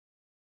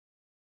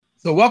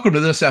So, welcome to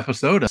this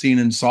episode of Seen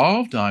and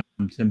Solved. I'm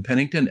Tim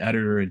Pennington,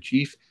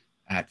 editor-in-chief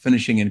at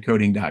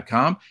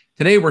finishingandcoating.com.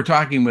 Today, we're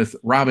talking with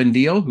Robin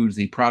Deal, who's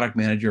the product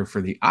manager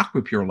for the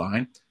AquaPure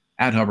line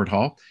at Hubbard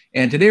Hall.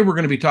 And today, we're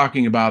going to be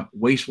talking about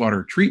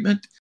wastewater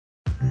treatment.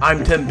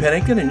 I'm Tim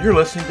Pennington, and you're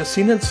listening to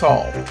Seen and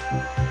Solved,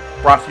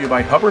 brought to you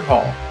by Hubbard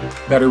Hall.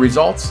 Better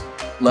results,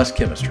 less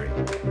chemistry.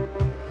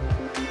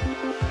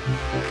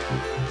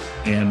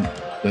 And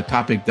the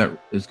topic that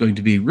is going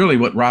to be really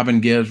what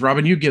Robin gives.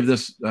 Robin, you give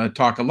this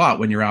talk a lot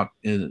when you're out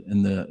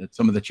in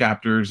some of the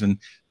chapters and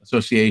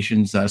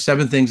associations.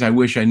 7 things I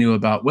wish I knew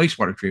about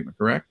wastewater treatment,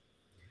 correct?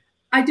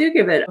 I do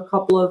give it. A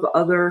couple of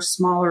other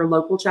smaller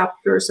local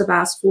chapters have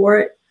asked for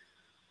it.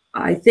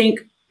 I think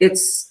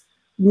it's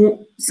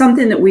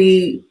something that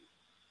we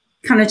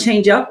kind of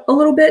change up a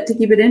little bit to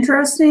keep it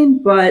interesting,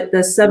 but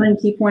the 7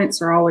 key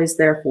points are always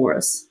there for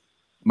us.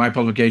 My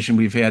publication,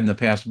 we've had in the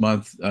past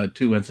month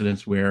 2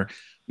 incidents where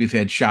we've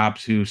had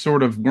shops who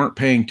sort of weren't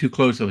paying too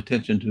close of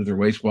attention to their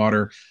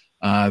wastewater.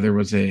 There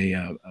was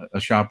a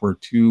shop where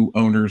 2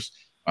 owners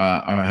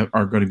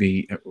are going to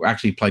be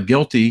actually pled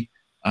guilty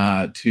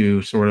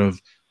to sort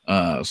of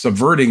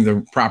subverting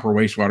the proper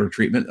wastewater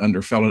treatment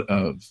under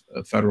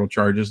federal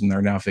charges, and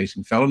they're now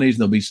facing felonies,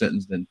 and they'll be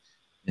sentenced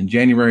in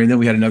January. And then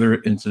we had another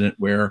incident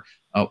where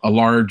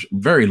a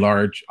very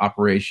large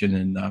operation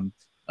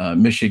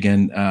in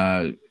Michigan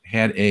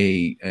had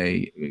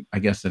I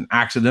guess an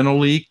accidental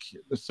leak,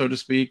 so to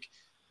speak,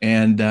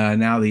 and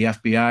now the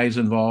FBI is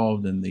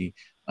involved, and the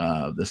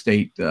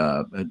state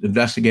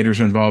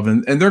investigators are involved,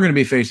 and they're going to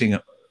be facing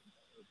a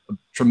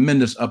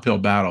tremendous uphill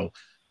battle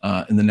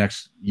in the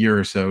next year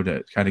or so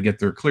to kind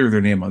of clear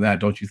their name on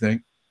that, don't you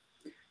think?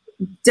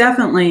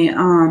 Definitely.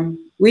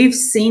 We've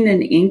seen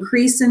an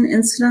increase in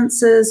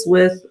incidences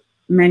with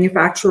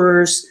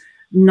manufacturers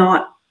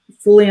not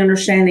fully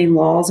understanding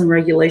laws and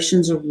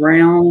regulations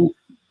around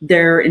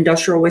their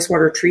industrial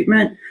wastewater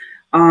treatment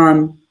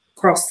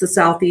across the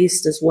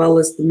Southeast as well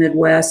as the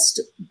Midwest.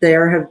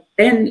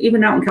 And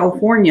even out in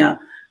California,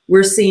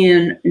 we're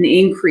seeing an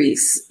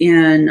increase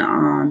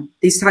in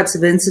these types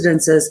of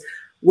incidences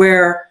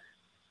where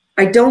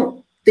I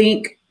don't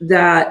think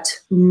that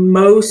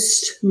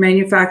most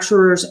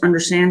manufacturers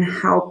understand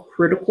how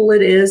critical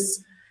it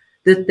is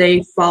that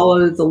they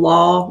follow the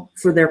law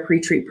for their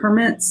pre-treat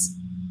permits.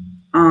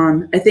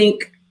 I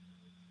think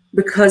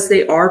because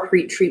they are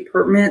pre-treat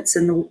permits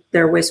and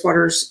their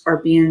wastewaters are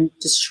being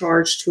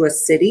discharged to a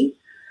city,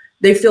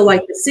 they feel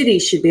like the city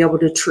should be able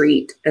to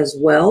treat as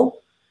well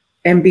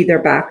and be their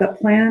backup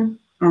plan.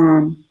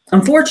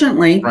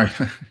 Unfortunately, right.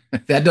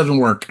 That doesn't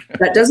work.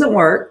 That doesn't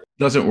work.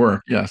 Doesn't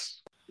work, yes.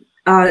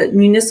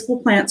 Municipal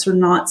plants are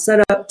not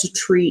set up to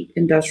treat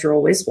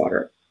industrial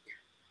wastewater.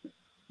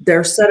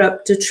 They're set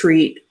up to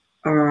treat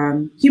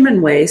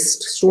human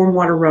waste,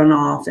 stormwater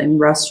runoff, and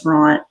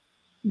restaurant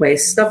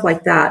waste, stuff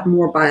like that,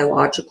 more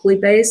biologically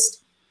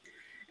based.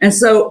 And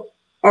so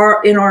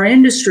in our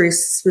industry,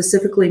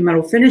 specifically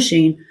metal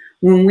finishing,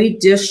 when we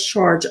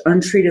discharge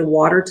untreated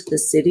water to the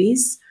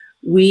cities,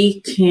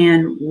 we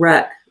can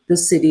wreck the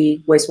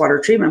city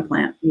wastewater treatment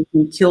plant. We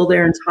can kill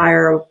their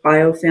entire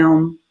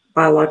biofilm,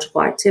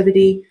 biological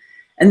activity,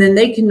 and then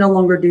they can no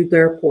longer do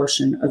their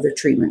portion of the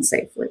treatment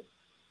safely.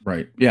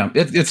 Right. Yeah.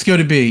 It's going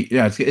to be,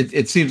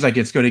 it seems like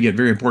it's going to get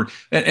very important.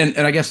 And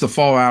I guess the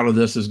fallout of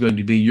this is going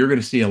to be, you're going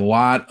to see a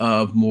lot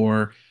of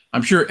more,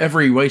 I'm sure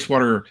every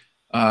wastewater,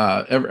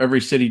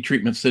 every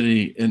treatment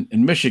city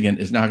in Michigan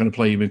is now going to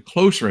pay even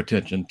closer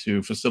attention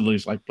to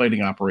facilities like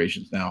plating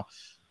operations now.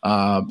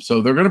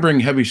 So they're going to bring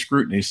heavy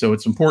scrutiny. So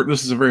it's important.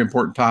 This is a very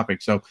important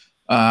topic. So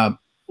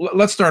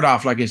let's start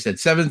off, like I said,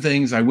 7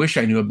 things I wish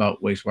I knew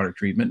about wastewater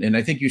treatment. And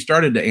I think you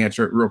started to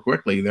answer it real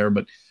quickly there,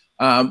 but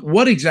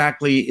what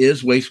exactly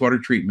is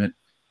wastewater treatment,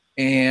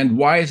 and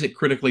why is it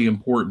critically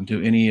important to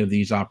any of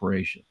these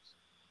operations?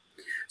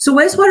 So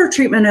wastewater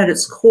treatment at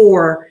its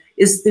core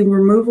is the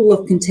removal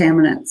of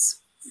contaminants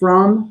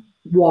from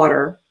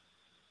water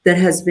that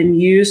has been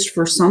used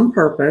for some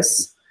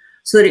purpose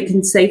so that it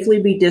can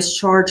safely be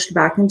discharged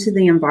back into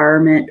the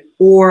environment,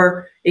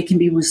 or it can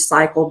be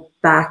recycled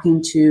back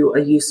into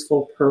a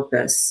useful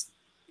purpose.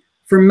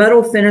 For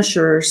metal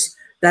finishers,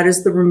 that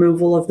is the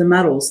removal of the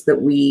metals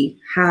that we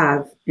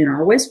have in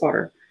our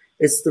wastewater.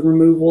 It's the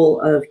removal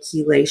of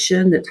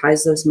chelation that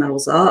ties those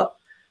metals up.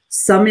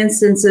 Some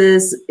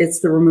instances,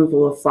 it's the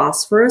removal of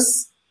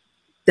phosphorus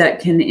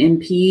that can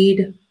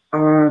impede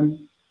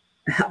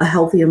a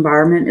healthy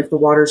environment if the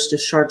water is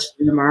discharged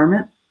in the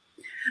environment.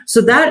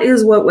 So that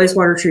is what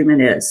wastewater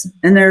treatment is.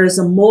 And there's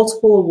a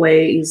multiple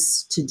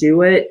ways to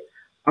do it.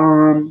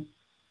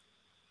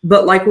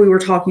 But like we were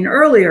talking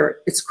earlier,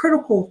 it's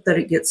critical that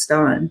it gets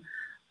done.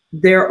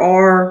 There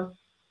are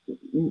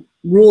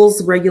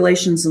rules,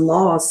 regulations, and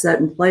laws set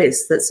in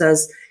place that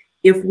says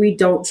if we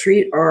don't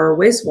treat our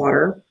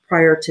wastewater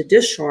prior to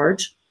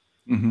discharge,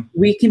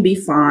 we can be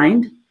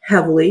fined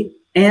heavily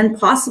and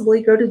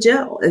possibly go to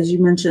jail. As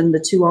you mentioned, the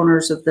 2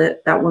 owners of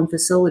that one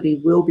facility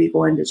will be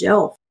going to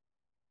jail.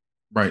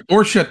 Right.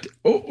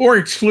 Or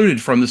excluded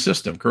from the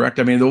system, correct?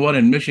 I mean, the one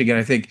in Michigan,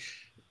 I think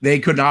they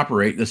couldn't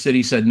operate. The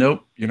city said,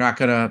 nope, you're not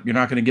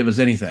gonna give us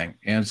anything.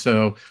 And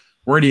so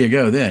where do you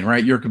go then,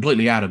 right? You're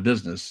completely out of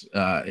business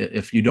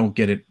if you don't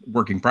get it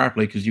working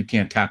properly because you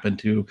can't tap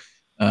into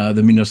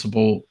the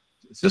municipal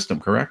system,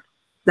 correct?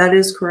 That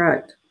is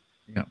correct.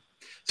 Yeah.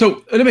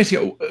 So let me ask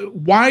you,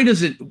 why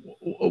does it,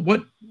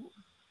 what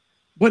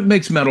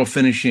makes metal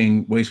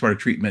finishing wastewater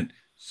treatment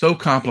so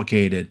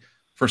complicated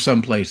for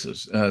some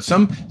places?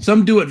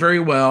 Some do it very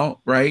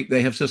well, right?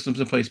 They have systems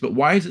in place, but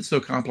why is it so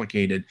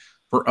complicated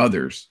for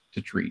others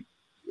to treat?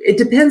 It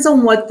depends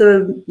on what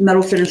the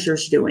metal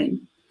finisher's doing.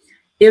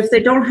 If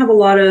they don't have a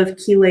lot of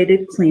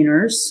chelated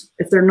cleaners,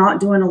 if they're not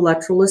doing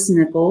electroless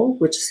nickel,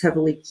 which is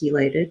heavily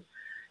chelated,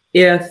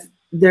 if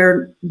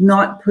they're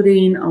not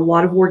putting a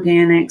lot of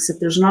organics, if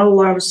there's not a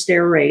lot of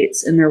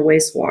sterates in their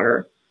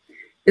wastewater,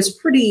 it's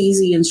pretty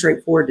easy and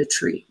straightforward to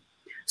treat.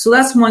 So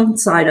that's one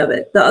side of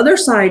it. The other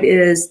side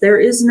is there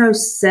is no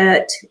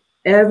set,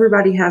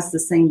 everybody has the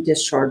same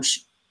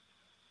discharge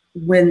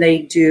when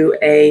they do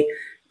a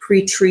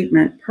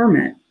pre-treatment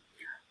permit.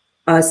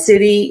 A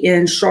city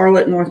in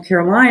Charlotte, North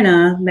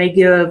Carolina may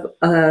give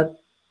a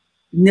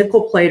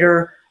nickel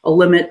plater a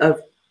limit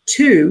of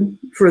 2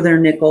 for their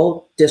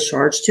nickel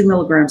discharge, 2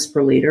 milligrams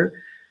per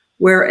liter,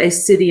 where a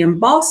city in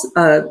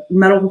Boston,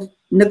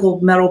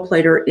 nickel metal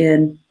plater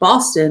in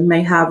Boston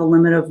may have a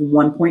limit of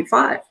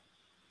 1.5.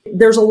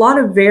 There's a lot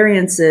of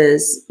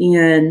variances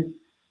in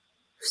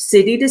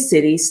city to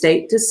city,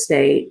 state to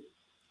state,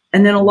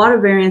 and then a lot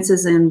of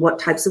variances in what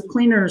types of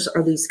cleaners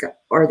are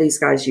these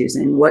guys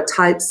using, what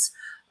types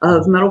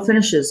of metal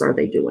finishes are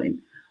they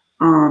doing,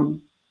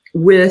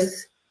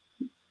 with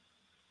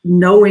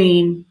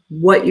knowing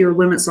what your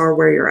limits are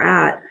where you're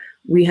at.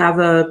 We have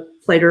a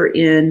plater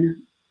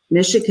in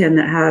Michigan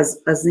that has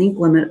a zinc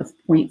limit of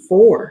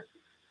 0.4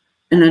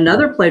 and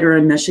another plater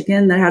in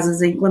Michigan that has a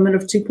zinc limit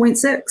of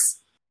 2.6.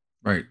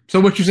 Right. So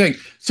what you're saying,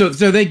 so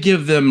they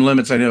give them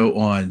limits, I know,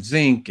 on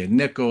zinc and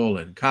nickel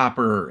and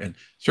copper and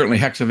certainly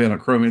hexavalent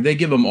chromium. They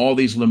give them all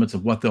these limits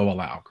of what they'll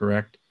allow,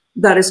 correct?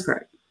 That is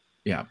correct.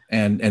 Yeah,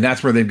 and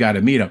that's where they've got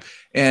to meet them.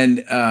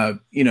 And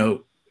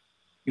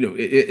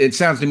it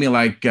sounds to me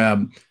like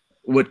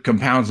what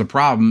compounds the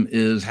problem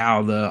is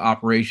how the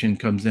operation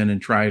comes in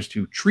and tries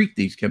to treat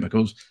these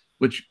chemicals,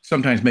 which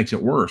sometimes makes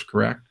it worse.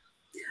 Correct?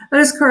 That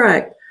is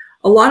correct.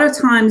 A lot of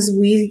times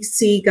we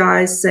see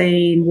guys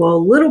saying, "Well, a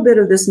little bit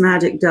of this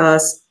magic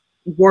dust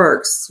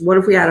works. What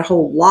if we had a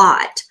whole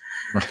lot?"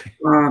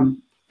 Right.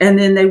 And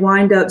then they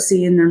wind up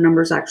seeing their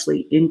numbers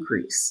actually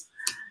increase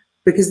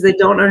because they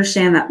don't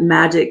understand that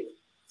magic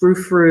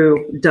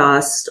frou-frou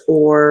dust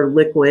or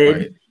liquid,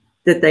 right,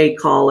 that they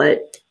call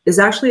it, is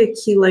actually a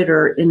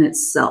chelator in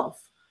itself.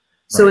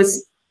 So right,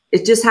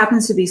 it just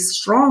happens to be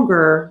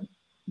stronger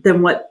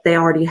than what they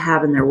already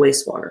have in their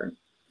wastewater.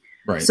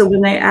 Right. So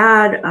when they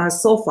add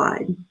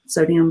sulfide,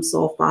 sodium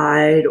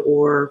sulfide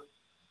or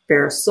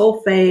ferrous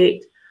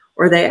sulfate,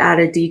 or they add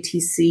a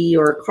DTC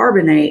or a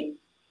carbonate,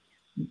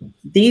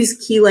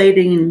 these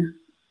chelating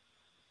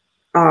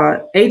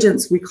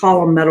agents, we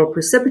call them metal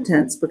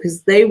precipitants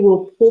because they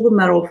will pull the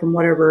metal from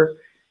whatever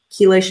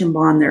chelation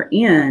bond they're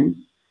in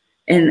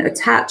and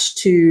attach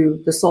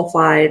to the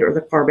sulfide or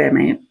the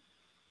carbamate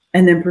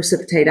and then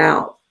precipitate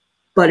out.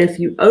 But if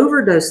you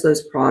overdose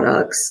those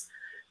products,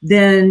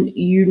 then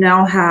you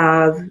now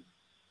have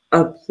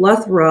a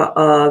plethora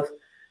of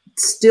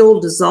still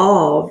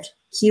dissolved,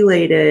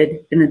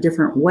 chelated in a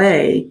different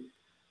way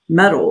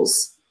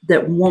metals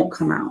that won't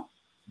come out.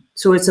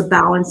 So it's a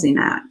balancing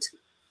act.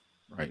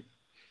 Right.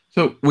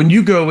 So when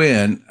you go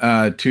in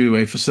to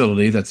a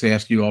facility that's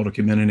asked you all to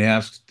come in and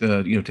asked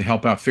to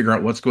help out, figure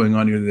out what's going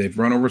on here, they've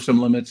run over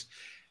some limits.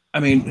 I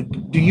mean,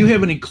 do you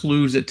have any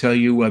clues that tell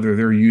you whether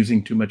they're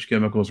using too much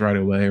chemicals right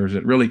away, or is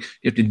it really,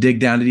 you have to dig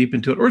down deep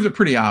into it, or is it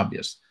pretty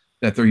obvious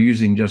that they're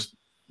using just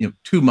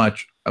too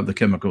much of the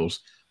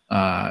chemicals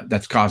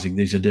that's causing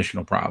these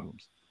additional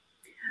problems?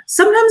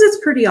 Sometimes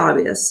it's pretty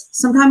obvious.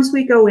 Sometimes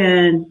we go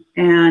in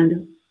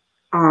and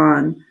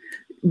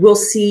we'll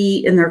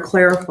see in their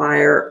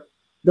clarifier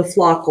the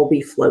flock will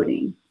be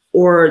floating,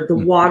 or the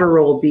water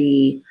will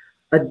be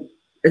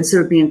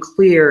instead of being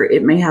clear,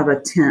 it may have a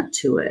tint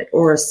to it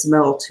or a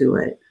smell to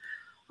it.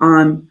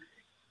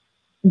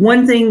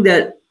 One thing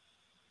that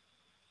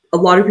a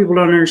lot of people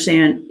don't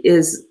understand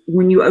is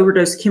when you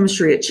overdose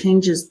chemistry, it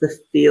changes the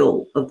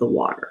feel of the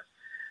water.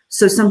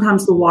 So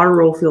sometimes the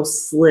water will feel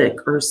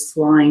slick or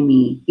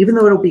slimy. Even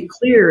though it'll be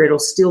clear, it'll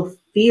still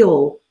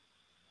feel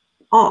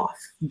off,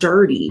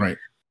 dirty. Right,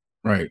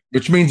 right.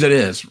 Which means it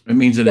is. It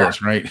means it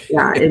is, right?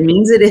 Yeah, it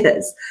means it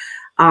is.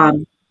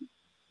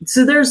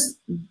 So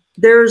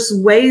there's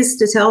ways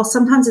to tell.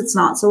 Sometimes it's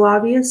not so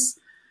obvious.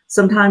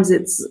 Sometimes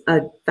it's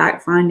a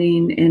fact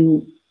finding.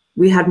 And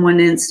we had one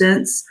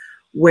instance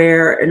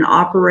where an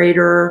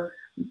operator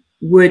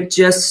would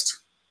just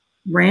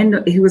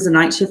he was a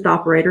night shift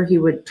operator. He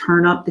would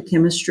turn up the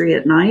chemistry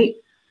at night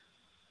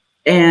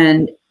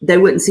and they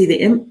wouldn't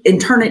see and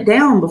turn it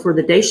down before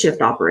the day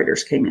shift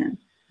operators came in.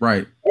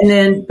 Right. And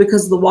then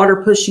because the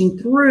water pushing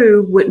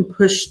through wouldn't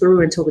push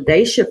through until the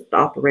day shift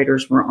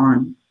operators were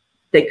on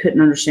they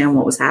couldn't understand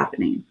what was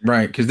happening.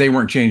 Right, because they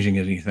weren't changing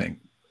anything.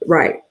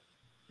 Right.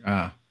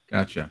 Ah,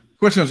 gotcha.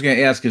 Question I was going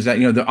to ask is that,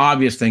 the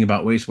obvious thing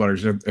about wastewater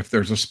is if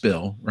there's a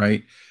spill,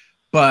 right?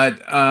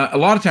 But a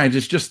lot of times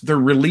it's just they're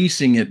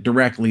releasing it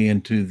directly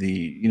into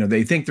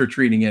they think they're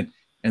treating it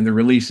and they're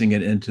releasing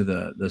it into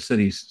the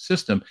city's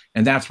system,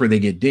 and that's where they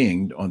get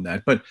dinged on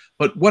that. But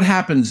what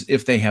happens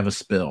if they have a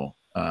spill,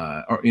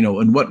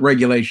 and what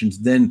regulations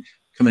then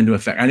come into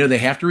effect? I know they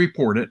have to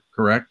report it,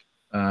 correct?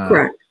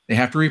 Correct. They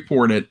have to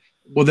report it.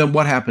 Well, then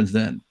what happens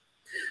then?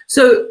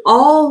 So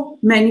all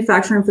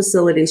manufacturing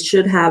facilities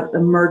should have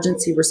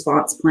emergency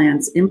response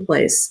plans in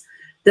place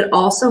that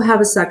also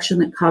have a section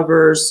that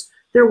covers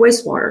their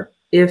wastewater.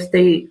 If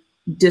they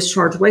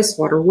discharge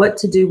wastewater, what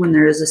to do when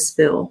there is a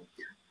spill.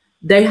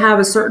 They have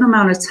a certain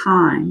amount of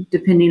time,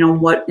 depending on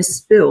what is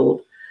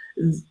spilled,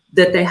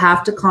 that they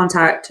have to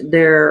contact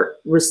their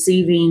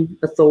receiving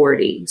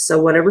authority.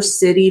 So whatever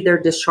city they're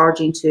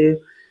discharging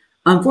to.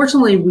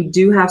 Unfortunately, we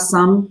do have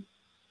some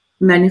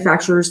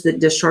manufacturers that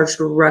discharge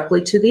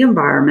directly to the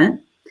environment,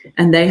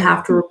 and they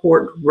have to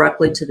report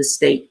directly to the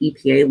state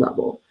EPA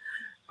level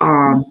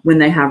when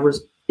they have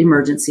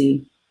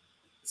emergency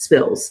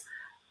spills.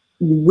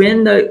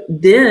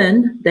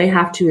 Then they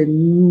have to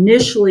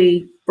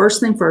initially,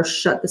 first thing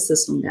first, shut the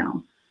system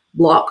down,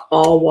 block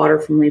all water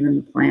from leaving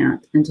the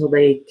plant until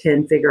they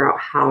can figure out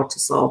how to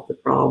solve the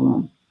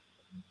problem.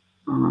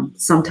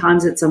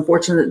 Sometimes it's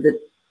unfortunate that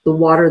the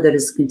water that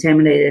is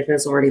contaminated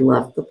has already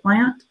left the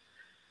plant.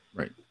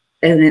 Right.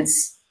 And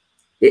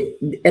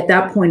at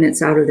that point,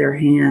 it's out of their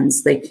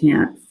hands. They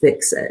can't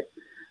fix it.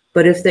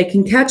 But if they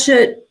can catch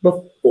it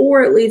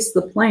before it leaves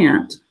the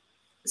plant,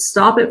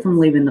 stop it from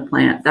leaving the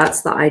plant,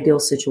 that's the ideal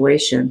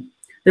situation.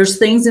 There's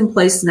things in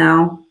place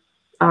now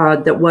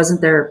that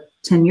wasn't there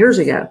 10 years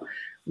ago.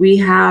 We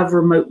have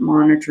remote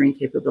monitoring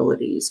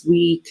capabilities.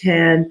 We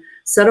can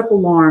set up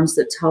alarms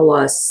that tell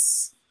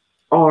us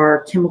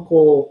our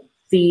chemical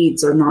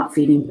feeds are not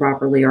feeding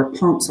properly, our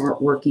pumps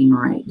aren't working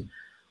right.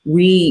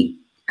 We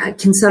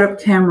can set up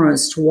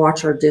cameras to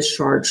watch our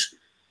discharge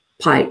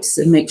pipes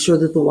and make sure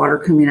that the water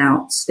coming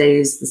out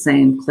stays the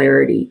same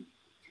clarity.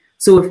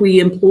 So if we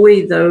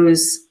employ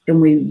those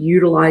and we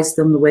utilize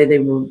them the way they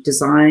were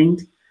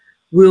designed,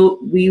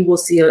 we will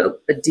see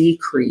a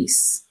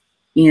decrease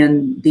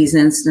in these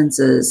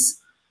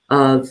instances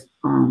of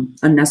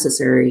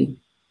unnecessary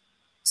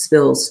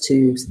spills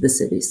to the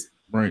cities.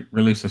 Right,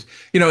 releases.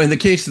 In the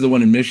case of the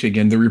one in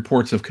Michigan, the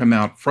reports have come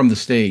out from the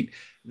state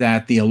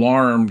that the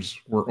alarms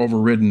were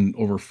overridden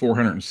over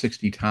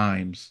 460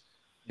 times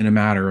in a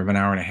matter of an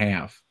hour and a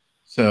half.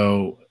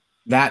 So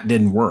that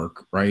didn't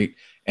work, right?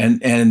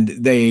 And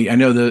I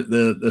know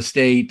the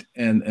state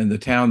and the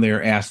town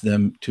there asked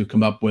them to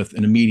come up with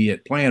an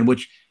immediate plan,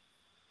 which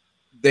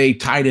they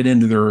tied it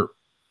into their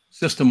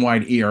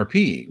system-wide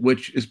ERP,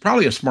 which is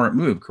probably a smart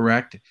move,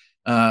 correct?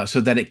 So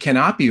that it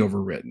cannot be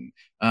overridden.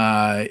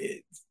 That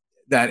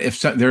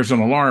if there's an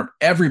alarm,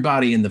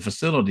 everybody in the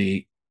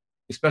facility,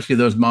 especially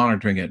those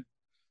monitoring it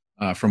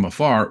from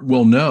afar,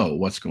 will know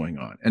what's going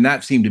on. And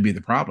that seemed to be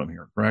the problem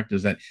here, correct?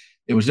 Is that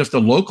it was just a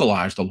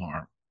localized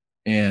alarm.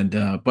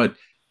 But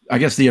I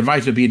guess the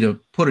advice would be to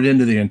put it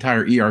into the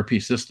entire ERP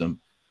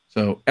system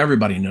so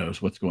everybody knows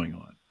what's going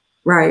on.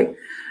 Right.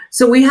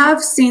 So we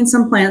have seen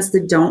some plants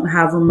that don't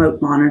have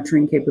remote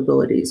monitoring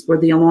capabilities where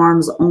the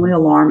alarms only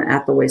alarm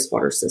at the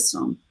wastewater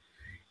system.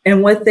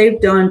 And what they've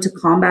done to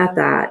combat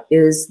that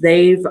is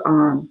they've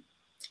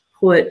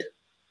put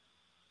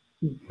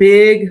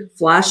big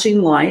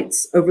flashing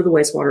lights over the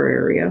wastewater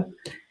area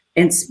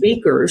and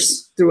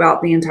speakers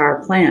throughout the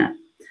entire plant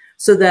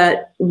so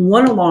that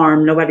one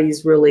alarm,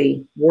 nobody's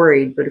really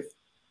worried. But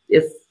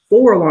if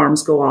 4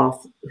 alarms go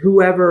off,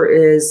 whoever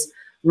is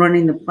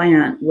running the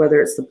plant,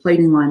 whether it's the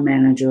plating line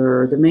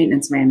manager or the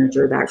maintenance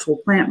manager, the actual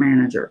plant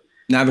manager.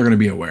 Now they're going to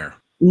be aware.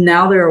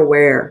 Now they're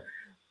aware.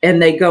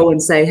 And they go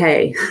and say,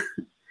 hey,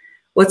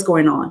 what's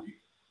going on?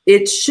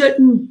 It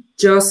shouldn't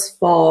just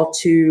fall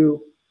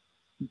to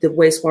the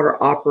wastewater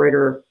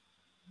operator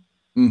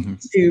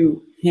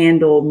to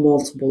handle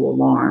multiple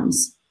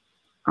alarms.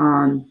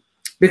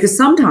 Because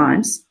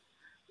sometimes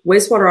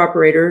wastewater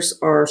operators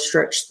are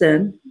stretched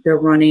thin. They're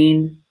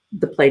running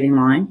the plating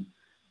line.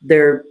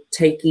 They're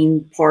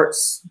taking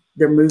parts,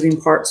 they're moving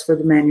parts for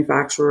the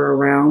manufacturer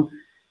around,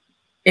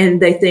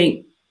 and they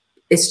think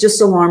it's just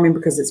alarming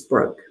because it's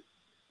broke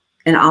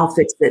and I'll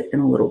fix it in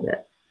a little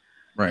bit.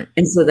 Right.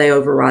 And so they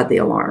override the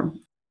alarm.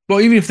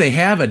 Well, even if they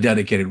have a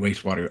dedicated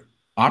wastewater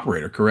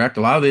operator, correct?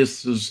 A lot of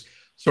this is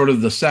sort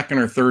of the second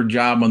or third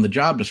job on the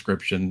job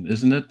description,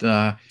 isn't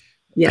it?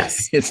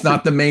 Yes. It's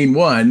not the main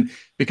one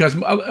because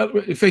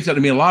face it, I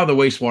mean, a lot of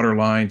the wastewater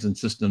lines and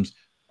systems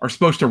are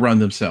supposed to run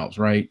themselves,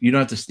 right? You don't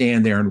have to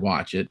stand there and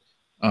watch it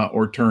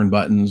or turn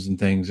buttons and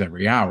things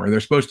every hour. They're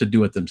supposed to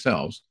do it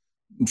themselves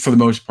for the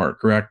most part,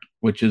 correct?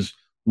 Which is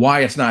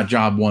why it's not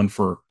job one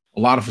for a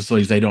lot of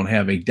facilities. They don't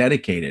have a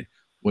dedicated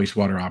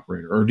wastewater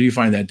operator. Or do you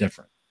find that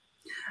different?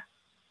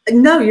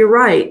 No, you're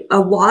right. A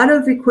lot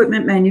of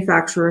equipment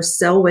manufacturers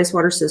sell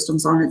wastewater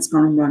systems on it's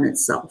going to run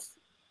itself.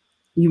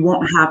 You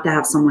won't have to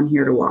have someone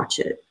here to watch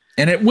it.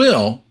 And it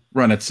will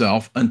run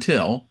itself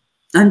until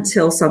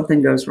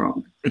something goes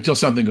wrong. Until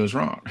something goes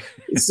wrong.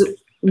 So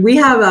we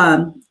have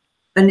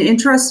an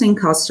interesting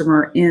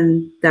customer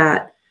in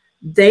that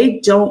they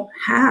don't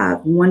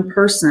have one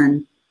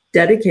person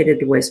dedicated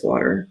to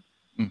wastewater.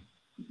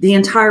 The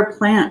entire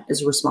plant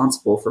is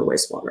responsible for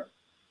wastewater.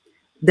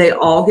 They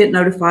all get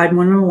notified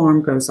when an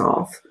alarm goes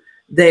off.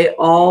 They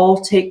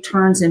all take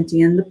turns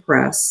emptying the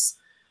press,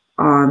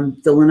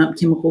 filling up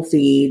chemical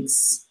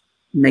feeds,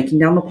 making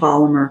down the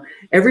polymer.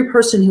 Every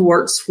person who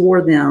works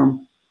for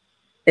them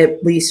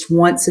at least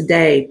once a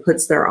day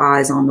puts their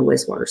eyes on the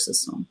wastewater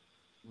system.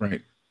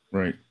 Right.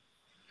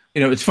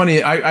 It's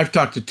funny. I've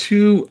talked to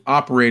two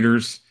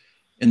operators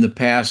in the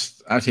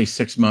past, I'd say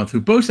 6 months, who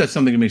both said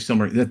something to me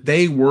similar, that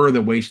they were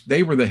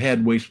the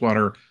head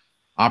wastewater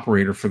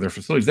operator for their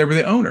facilities. They were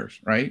the owners,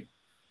 right?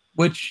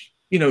 Which,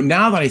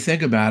 now that I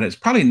think about it, it's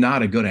probably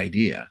not a good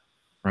idea,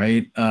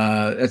 right?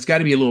 It's got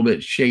to be a little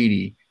bit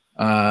shady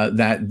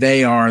that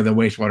they are the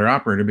wastewater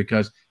operator,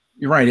 because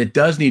you're right. It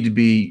does need to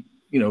be,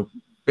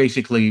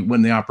 basically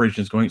when the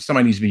operation is going,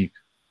 somebody needs to be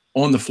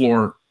on the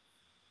floor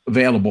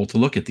available to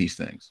look at these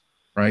things,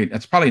 right?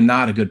 That's probably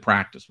not a good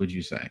practice, would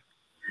you say?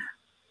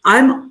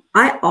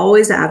 I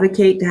always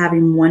advocate to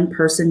having one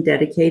person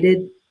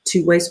dedicated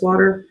to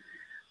wastewater.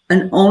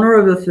 An owner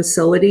of a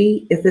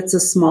facility, if it's a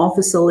small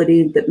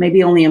facility that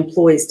maybe only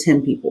employs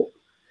 10 people,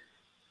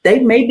 they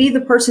may be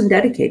the person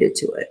dedicated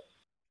to it.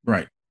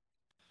 Right.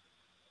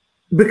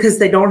 Because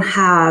they don't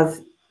have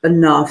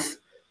enough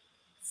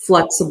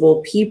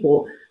flexible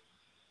people.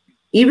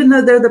 Even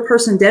though they're the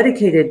person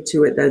dedicated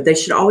to it, though, they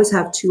should always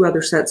have two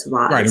other sets of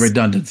eyes. Right,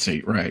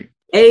 redundancy, right.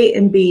 A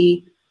and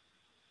B,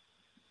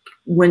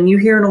 when you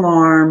hear an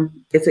alarm,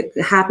 if it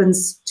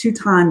happens 2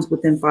 times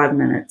within 5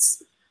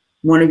 minutes,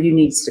 one of you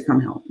needs to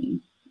come help me.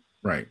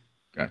 Right.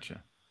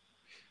 Gotcha.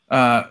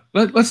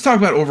 Let's talk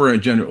about over a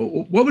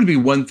general. What would be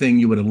one thing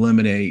you would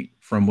eliminate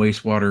from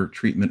wastewater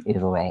treatment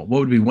overall? What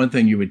would be one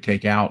thing you would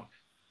take out?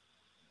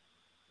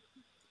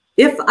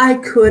 If I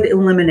could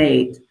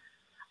eliminate,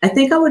 I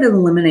think I would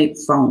eliminate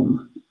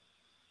foam.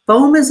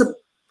 Foam is a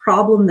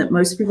problem that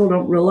most people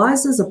don't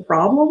realize is a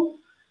problem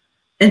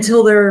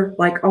until they're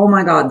like, oh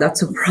my God,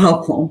 that's a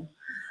problem.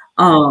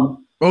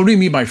 What do you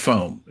mean by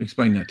foam?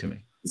 Explain that to me.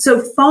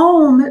 So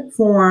foam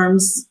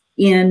forms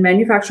in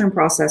manufacturing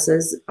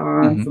processes,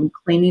 from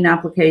cleaning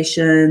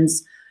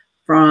applications,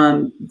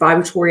 from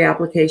vibratory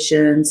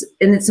applications,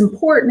 and it's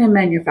important in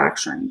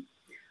manufacturing.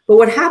 But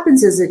what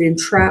happens is it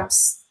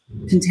entraps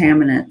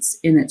contaminants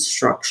in its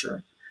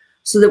structure,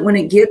 so that when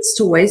it gets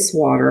to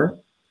wastewater,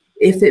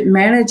 if it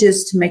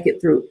manages to make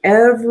it through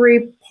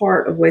every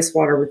part of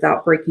wastewater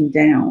without breaking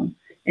down,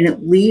 and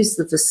it leaves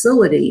the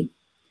facility,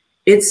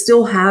 it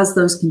still has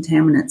those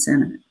contaminants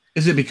in it.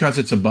 Is it because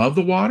it's above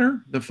the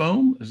water, the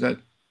foam? Is that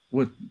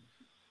what?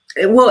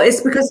 Well,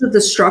 it's because of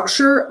the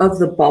structure of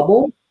the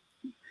bubble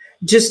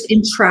just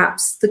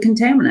entraps the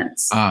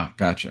contaminants. Ah,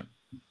 gotcha.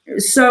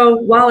 So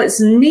while it's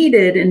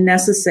needed and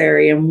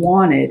necessary and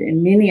wanted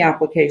in many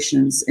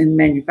applications in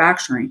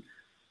manufacturing,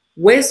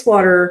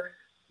 wastewater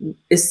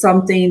is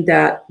something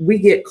that we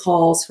get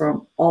calls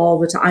from all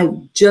the time.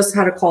 I just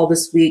had a call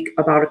this week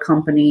about a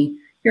company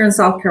here in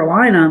South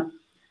Carolina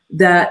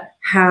that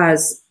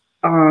has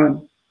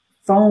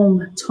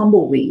foam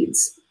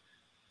tumbleweeds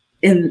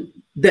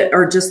that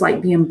are just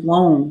like being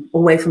blown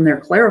away from their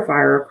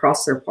clarifier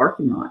across their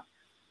parking lot.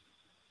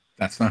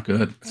 That's not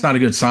good. It's not a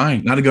good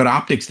sign. Not a good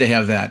optics to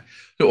have that.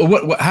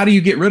 So how do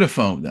you get rid of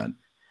foam then?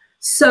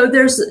 So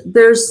there's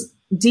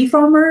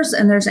defoamers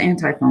and there's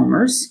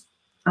anti-foamers.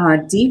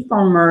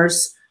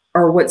 Defoamers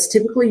are what's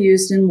typically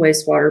used in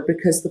wastewater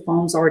because the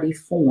foam's already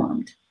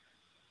formed.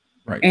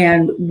 Right.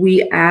 And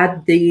we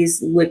add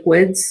these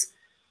liquids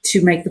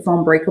to make the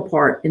foam break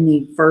apart in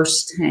the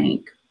first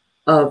tank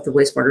of the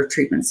wastewater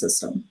treatment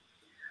system.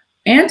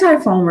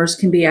 Anti-foamers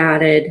can be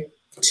added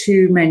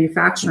to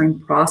manufacturing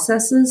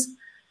processes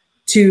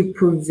to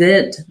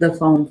prevent the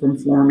foam from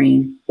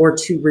forming or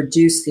to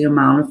reduce the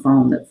amount of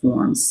foam that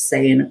forms,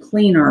 say in a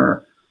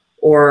cleaner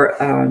or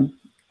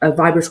a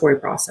vibratory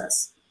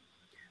process.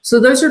 So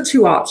those are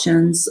two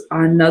options.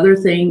 Another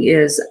thing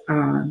is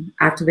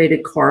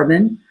activated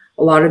carbon.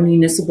 A lot of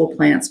municipal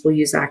plants will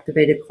use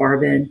activated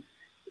carbon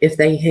if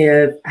they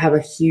have a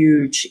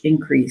huge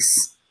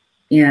increase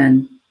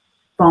in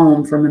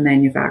foam from a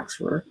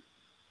manufacturer.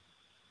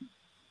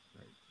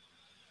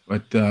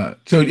 But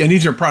and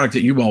these are products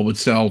that you all would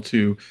sell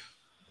to,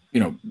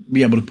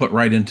 be able to put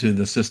right into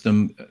the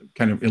system,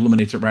 kind of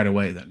eliminates it right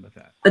away then with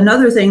that.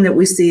 Another thing that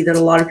we see that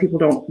a lot of people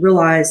don't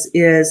realize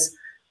is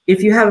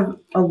if you have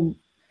a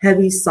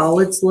heavy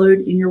solids load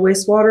in your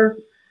wastewater,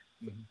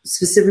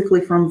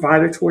 specifically from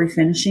vibratory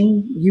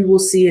finishing, you will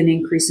see an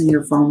increase in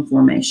your foam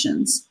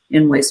formations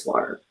in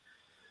wastewater.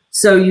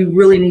 So you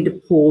really need to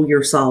pull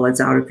your solids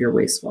out of your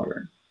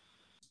wastewater.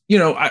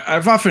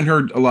 I've often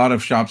heard a lot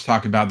of shops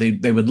talk about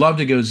they would love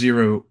to go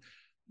zero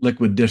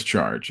liquid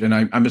discharge. And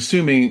I'm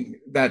assuming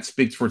that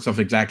speaks for itself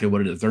exactly what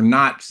it is. They're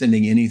not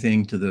sending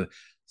anything to the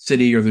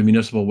city or the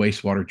municipal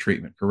wastewater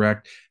treatment,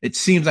 correct? It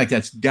seems like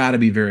that's got to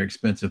be very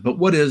expensive. But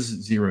what is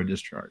zero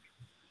discharge?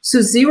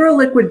 So zero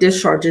liquid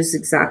discharge is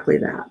exactly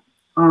that.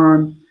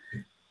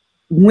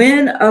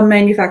 When a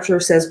manufacturer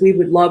says we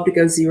would love to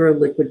go zero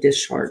liquid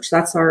discharge,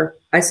 that's our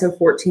ISO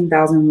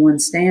 14001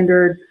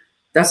 standard.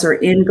 That's our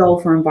end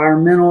goal for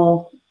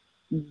environmental.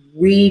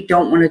 We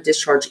don't want to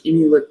discharge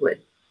any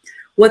liquid.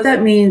 What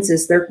that means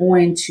is they're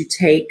going to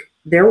take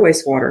their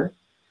wastewater,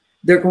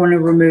 they're going to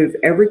remove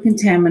every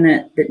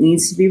contaminant that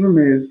needs to be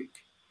removed,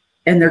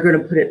 and they're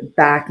going to put it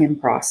back in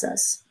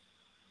process.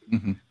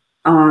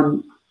 Mm-hmm.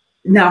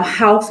 Now,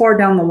 how far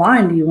down the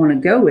line do you want to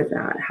go with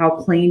that? How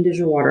clean does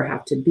your water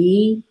have to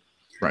be?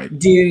 Right.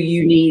 Do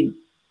you need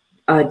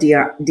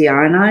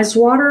deionized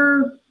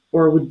water,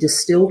 or would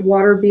distilled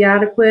water be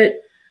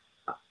adequate?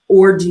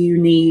 Or do you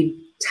need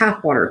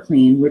tap water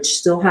clean, which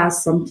still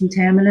has some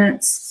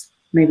contaminants?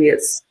 Maybe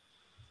it's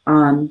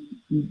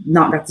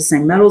not got the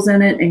same metals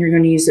in it, and you're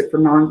going to use it for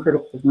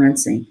non-critical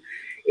rinsing.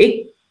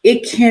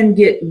 It can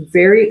get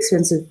very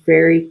expensive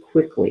very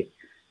quickly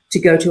to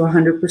go to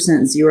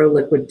 100% zero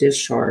liquid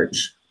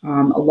discharge.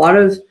 A lot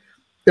of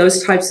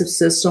those types of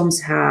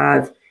systems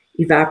have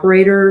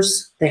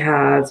evaporators, they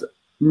have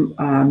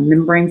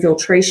membrane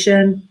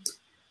filtration,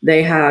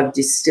 they have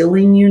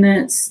distilling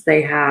units,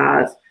 they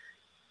have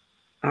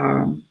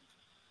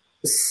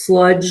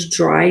sludge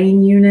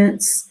drying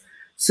units.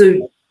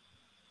 So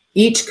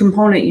each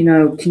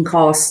component, can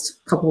cost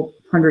a couple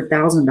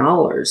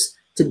 $100,000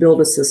 to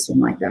build a system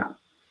like that.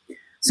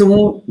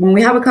 So when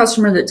we have a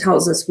customer that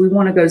tells us we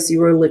want to go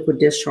zero liquid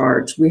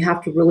discharge, we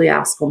have to really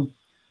ask them,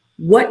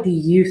 what do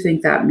you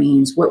think that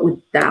means? What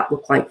would that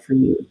look like for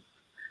you?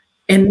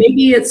 And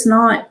maybe it's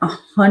not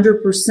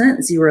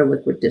 100% zero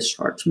liquid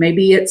discharge.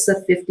 Maybe it's a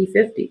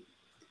 50-50.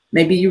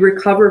 Maybe you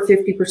recover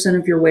 50%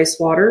 of your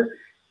wastewater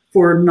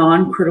for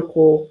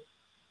non-critical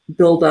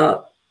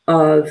buildup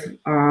of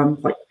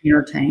like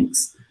container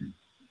tanks.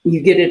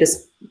 You get it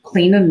as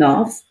clean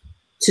enough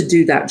to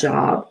do that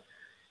job.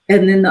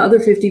 And then the other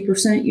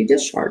 50% you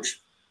discharge.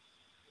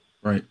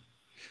 Right.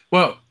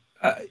 Well,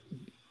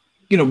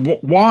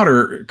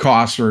 water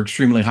costs are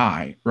extremely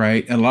high,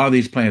 right? And a lot of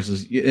these plants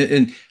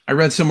and I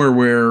read somewhere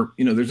where,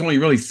 there's only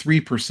really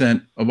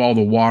 3% of all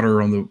the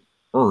water on the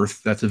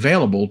earth that's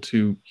available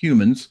to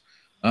humans.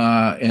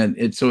 So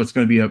it's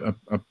going to be a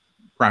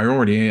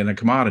priority and a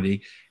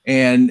commodity.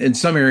 And in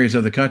some areas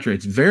of the country,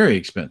 it's very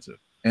expensive.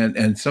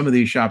 And some of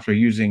these shops are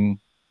using,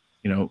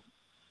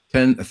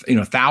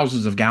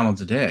 thousands of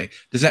gallons a day.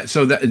 Does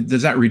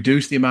that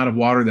reduce the amount of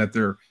water that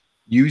they're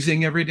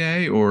using every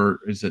day, or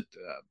is it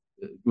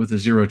with a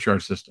zero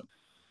charge system?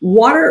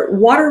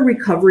 Water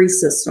recovery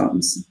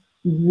systems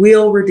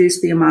will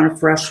reduce the amount of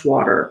fresh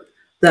water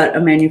that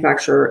a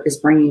manufacturer is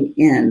bringing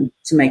in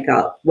to make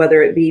up,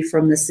 whether it be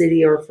from the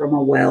city or from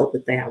a well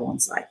that they have on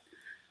site.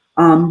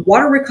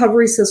 Water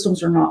recovery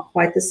systems are not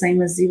quite the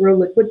same as zero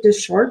liquid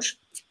discharge.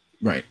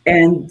 Right.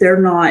 And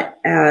they're not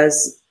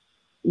as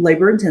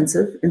labor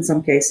intensive in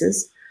some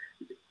cases.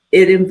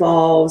 It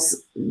involves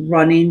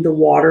running the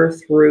water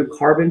through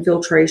carbon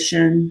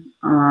filtration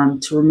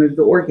to remove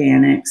the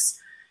organics,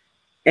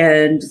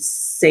 and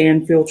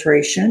sand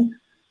filtration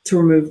to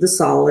remove the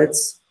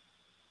solids.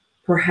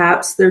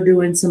 Perhaps they're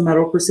doing some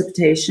metal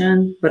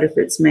precipitation, but if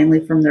it's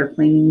mainly from their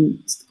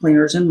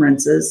cleaners and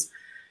rinses,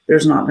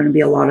 there's not going to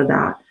be a lot of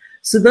that.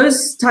 So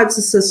those types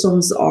of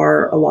systems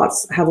have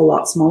a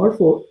lot smaller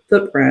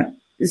footprint.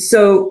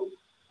 So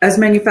as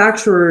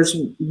manufacturers,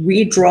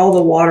 we draw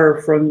the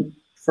water from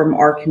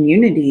our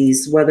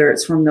communities, whether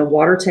it's from the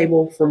water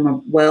table, from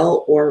a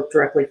well, or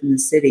directly from the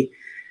city.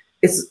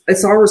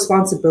 It's our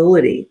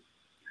responsibility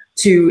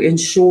to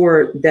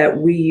ensure that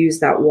we use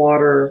that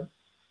water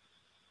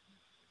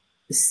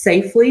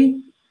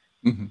safely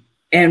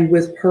and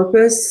with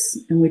purpose,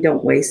 and we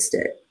don't waste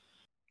it.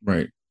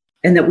 Right.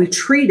 And that we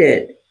treat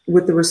it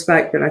with the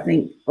respect that I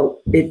think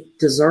it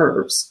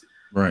deserves.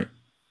 Right.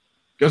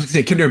 I was going to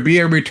say, can there be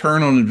a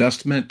return on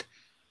investment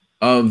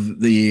of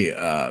the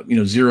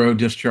zero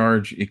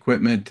discharge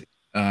equipment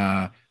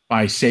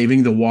by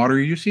saving the water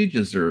usage?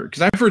 Is there,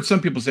 because I've heard some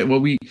people say,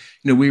 well, we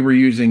were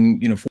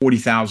using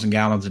 40,000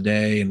 gallons a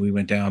day, and we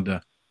went down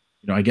to,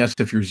 I guess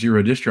if you're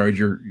zero discharge,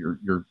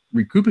 you're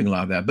recouping a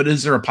lot of that. But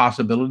is there a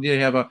possibility to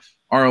have a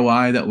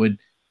ROI that would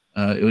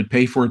it would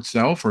pay for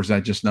itself, or is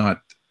that just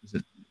not? Is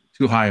it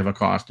too high of a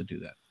cost to do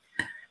that?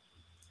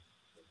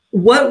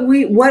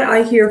 What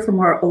I hear from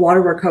a lot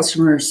of our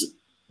customers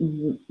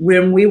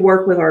when we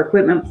work with our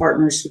equipment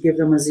partners to give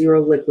them a zero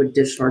liquid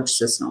discharge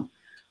system,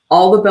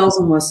 all the bells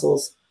and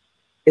whistles,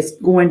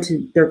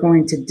 they're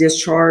going to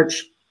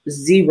discharge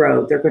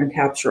zero. They're going to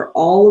capture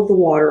all of the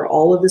water,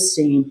 all of the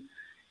steam,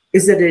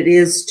 is that it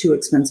is too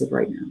expensive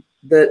right now.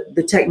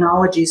 The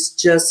technology's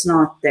just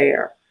not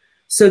there.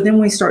 So then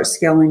we start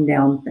scaling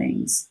down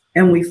things,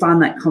 and we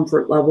find that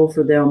comfort level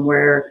for them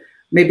where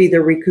maybe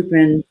they're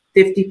recouping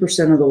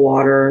 50% of the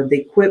water. The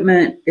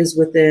equipment is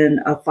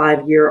within a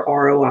 5-year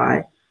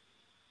ROI,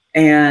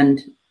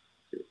 and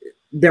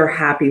they're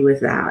happy with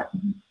that.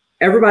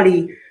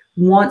 Everybody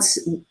wants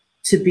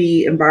to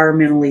be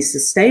environmentally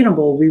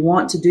sustainable. We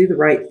want to do the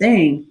right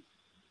thing,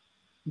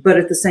 but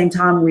at the same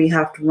time, we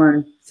have to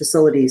run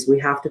facilities. We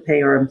have to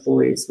pay our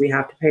employees. We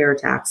have to pay our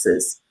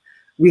taxes.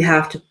 We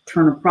have to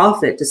turn a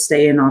profit to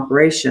stay in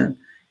operation.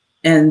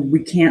 And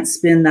we can't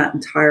spend that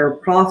entire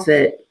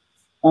profit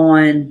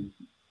on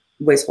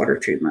wastewater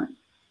treatment.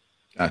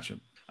 Gotcha.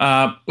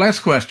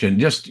 Last question,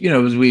 just,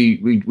 as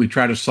we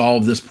try to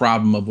solve this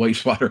problem of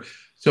wastewater.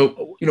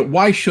 So,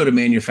 why should a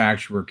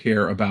manufacturer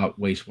care about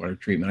wastewater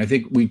treatment? I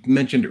think we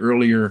mentioned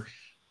earlier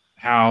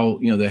how,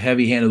 the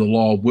heavy hand of the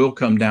law will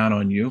come down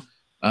on you.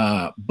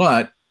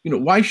 But,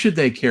 why should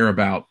they care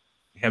about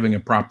having a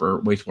proper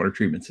wastewater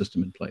treatment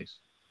system in place?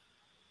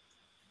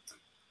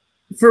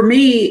 For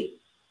me,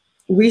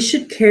 we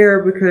should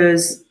care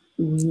because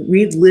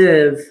we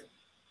live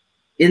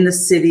in the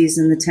cities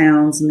and the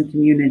towns and the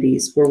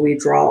communities where we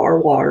draw our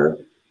water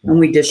and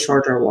we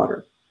discharge our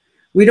water.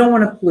 We don't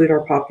want to pollute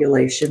our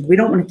population. We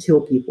don't want to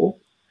kill people.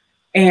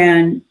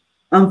 And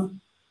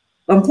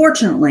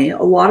unfortunately,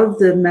 a lot of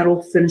the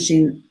metal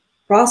finishing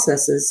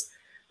processes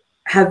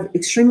have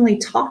extremely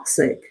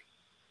toxic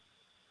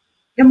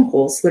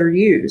chemicals that are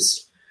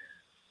used.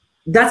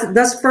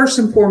 That's first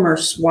and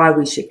foremost why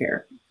we should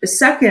care. The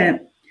second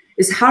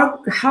is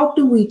how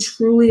do we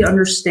truly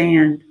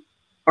understand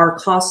our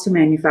cost to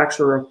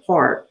manufacture a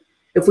part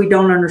if we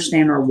don't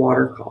understand our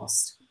water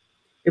cost?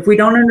 If we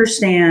don't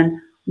understand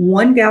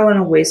 1 gallon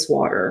of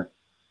wastewater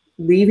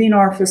leaving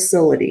our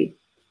facility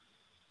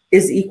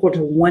is equal to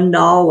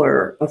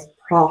 $1 of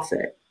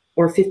profit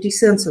or 50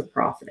 cents of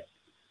profit.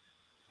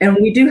 And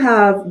we do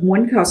have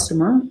one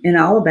customer in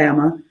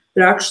Alabama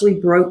that actually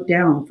broke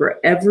down for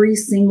every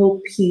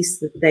single piece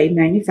that they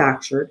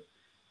manufactured,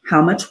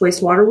 how much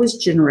wastewater was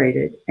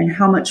generated and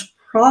how much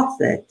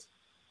profit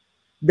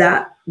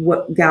that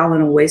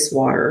gallon of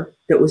wastewater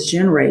that was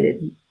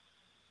generated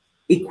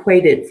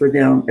equated for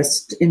them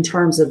in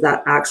terms of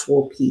that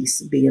actual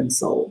piece being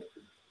sold.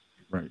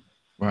 Right.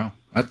 Wow.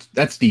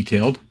 That's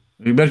detailed.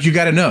 But you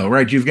got to know,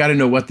 right? You've got to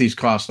know what these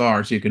costs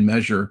are so you can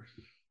measure,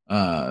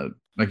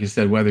 like you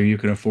said, whether you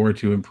can afford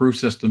to improve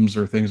systems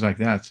or things like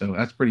that. So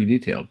that's pretty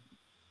detailed.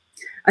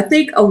 I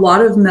think a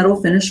lot of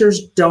metal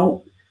finishers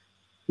don't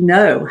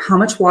know how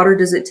much water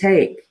does it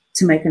take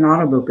to make an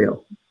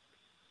automobile.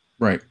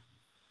 Right.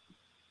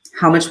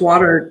 How much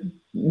water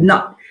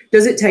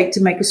does it take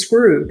to make a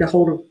screw to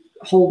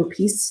hold a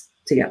piece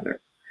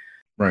together?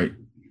 Right.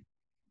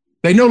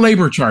 They know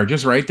labor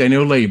charges, right? They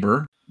know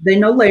labor.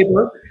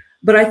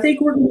 But I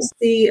think we're going to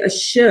see a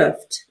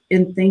shift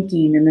in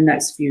thinking in the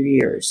next few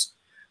years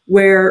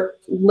where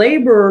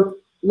labor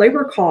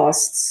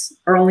costs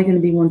are only going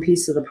to be one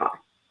piece of the pie.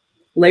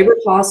 Labor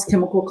costs,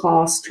 chemical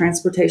costs,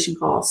 transportation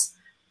costs.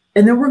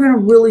 And then we're going to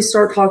really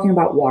start talking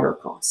about water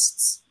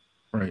costs.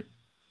 Right.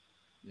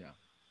 Yeah.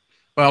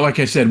 Well, like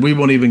I said, we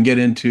won't even get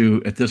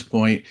into, at this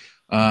point,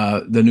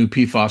 the new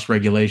PFAS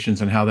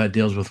regulations and how that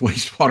deals with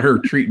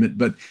wastewater treatment,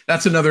 but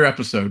that's another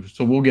episode.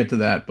 So we'll get to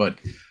that. But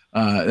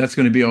that's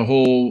going to be a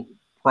whole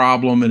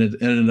problem in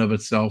and of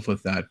itself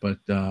with that. But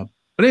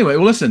anyway,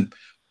 well, listen,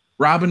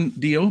 Robin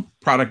Deal,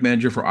 product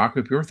manager for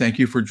AquaPure, thank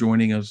you for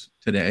joining us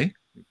today.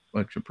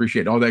 Much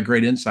appreciate all that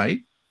great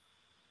insight.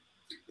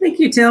 Thank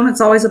you, Tim.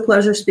 It's always a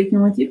pleasure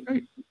speaking with you.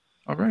 Great.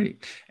 All righty.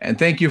 And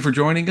thank you for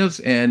joining us,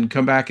 and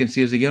come back and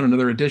see us again on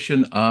another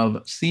edition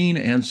of Seen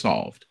and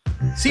Solved.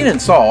 Seen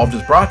and Solved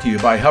is brought to you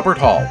by Hubbard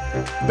Hall.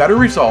 Better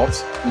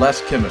results,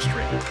 less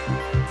chemistry.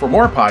 For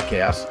more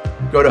podcasts,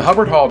 go to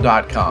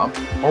hubbardhall.com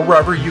or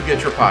wherever you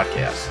get your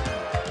podcasts.